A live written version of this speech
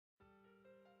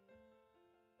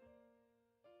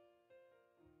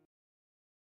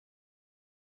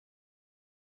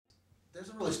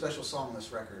There's a really special song on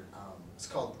this record. It's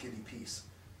called Give You Peace.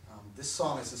 This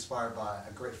song is inspired by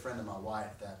a great friend of my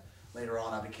wife that later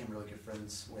on I became really good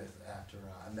friends with after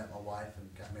I met my wife and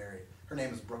got married. Her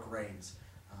name is Brooke Rains.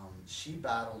 She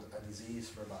battled a disease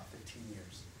for about 15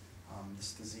 years.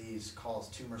 This disease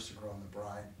caused tumors to grow in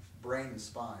the brain and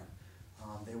spine.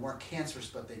 They weren't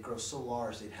cancerous, but they grow so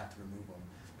large they'd have to remove them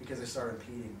because they started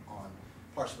impeding on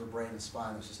parts of her brain and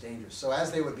spine. It was just dangerous. So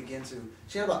as they would begin to,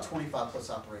 she had about 25 plus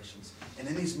operations, and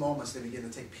in these moments they began to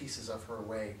take pieces of her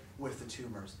away with the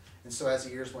tumors. And so as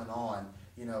the years went on,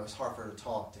 you know, it's hard for her to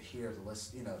talk, to hear, to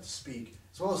listen, you know, to speak,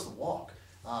 as well as to walk.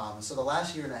 And so the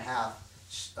last year and a half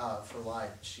for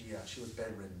life, she was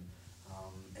bedridden,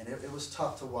 and it was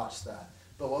tough to watch that.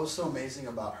 But what was so amazing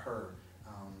about her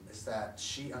is that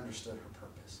she understood her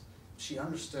purpose. She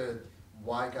understood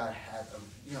why God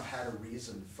had a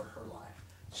reason for her life.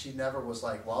 She never was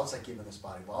like, why was I given this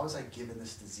body? Why was I given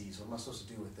this disease? What am I supposed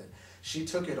to do with it? She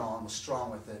took it on, was strong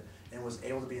with it, and was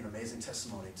able to be an amazing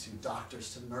testimony to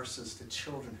doctors, to nurses, to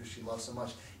children who she loved so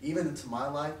much, even into my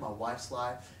life, my wife's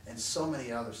life, and so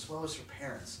many others, as well as her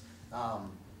parents.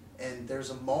 And there's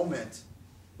a moment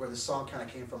where the song kind of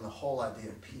came from the whole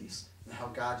idea of peace and how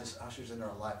God just ushers into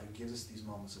our life and gives us these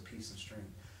moments of peace and strength.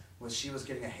 When she was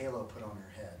getting a halo put on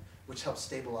her head, which helps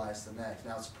stabilize the neck.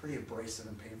 Now it's a pretty abrasive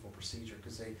and painful procedure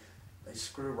because they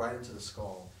screw right into the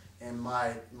skull. And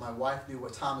my wife knew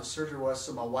what time the surgery was,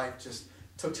 so my wife just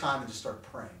took time and just started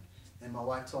praying. And my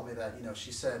wife told me that, you know,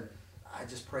 she said, I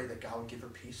just pray that God would give her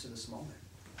peace in this moment.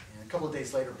 And a couple of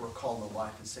days later, Brooke called my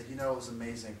wife and said, you know, it was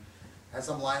amazing. As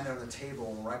I'm lying there on the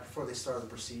table, and right before they started the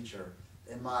procedure,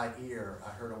 in my ear,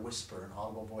 I heard a whisper, an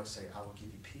audible voice say, I will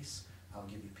give you peace, I will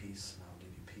give you peace, and I will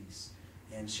give you peace.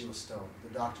 And she was stoked.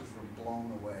 The doctors were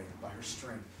blown away by her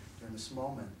strength during this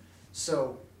moment.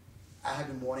 So I had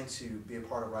been wanting to be a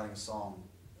part of writing a song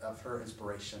of her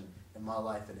inspiration in my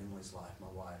life and Emily's life, my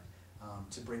wife,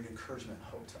 to bring encouragement and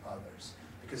hope to others.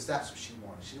 Because that's what she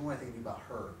wanted. She didn't want anything to be about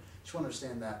her. She wanted to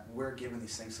understand that we're given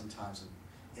these things sometimes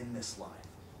in this life.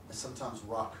 And sometimes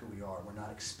rock who we are. We're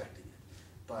not expecting it.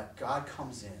 But God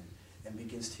comes in and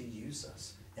begins to use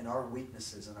us in our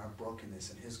weaknesses and our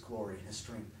brokenness and His glory and His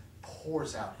strength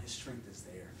pours out. His strength is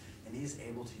there, and He's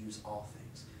able to use all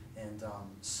things. And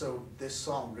so this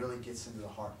song really gets into the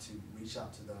heart to reach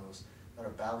out to those that are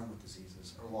battling with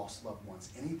diseases or lost loved ones,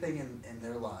 anything in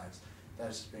their lives that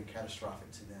has been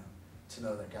catastrophic to them, to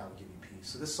know that God will give you peace.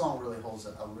 So this song really holds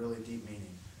a really deep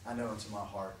meaning, I know, into my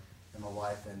heart and my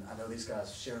wife, and I know these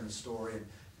guys sharing the story and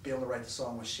being able to write the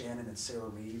song with Shannon and Sarah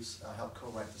Reeves helped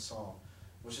co-write the song.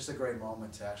 It was just a great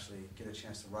moment to actually get a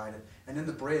chance to write it. And then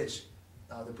the bridge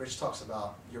talks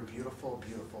about, you're beautiful,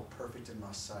 beautiful, perfect in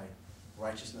my sight.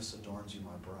 Righteousness adorns you,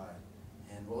 my bride.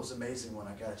 And what was amazing when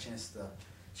I got a chance to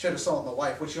share the song with my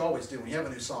wife, which you always do. When you have a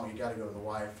new song, you got to go to the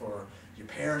wife or your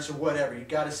parents or whatever. You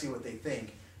got to see what they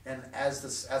think. And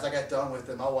as I got done with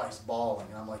it, my wife's bawling.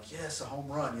 And I'm like, yes, a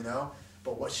home run, you know.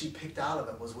 But what she picked out of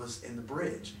it was in the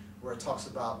bridge, where it talks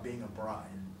about being a bride.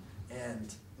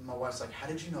 And my wife's like, how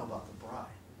did you know about the bride?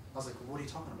 I was like, well, what are you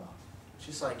talking about?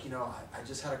 She's like, you know, I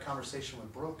just had a conversation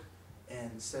with Brooke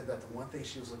and said that the one thing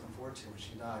she was looking forward to when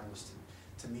she died was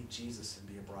to meet Jesus and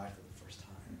be a bride for the first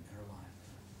time in her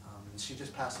life. And she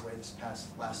just passed away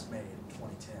last May in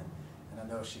 2010. And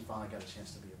I know she finally got a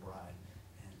chance to be a bride.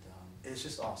 And it's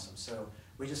just awesome. So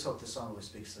we just hope this song really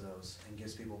speaks to those and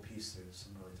gives people peace through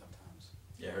some really tough times.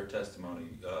 Yeah, her testimony,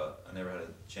 I never had a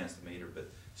chance to meet her, but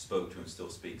spoke to and still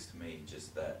speaks to me,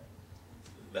 just that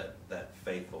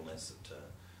faithfulness to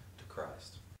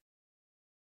Christ.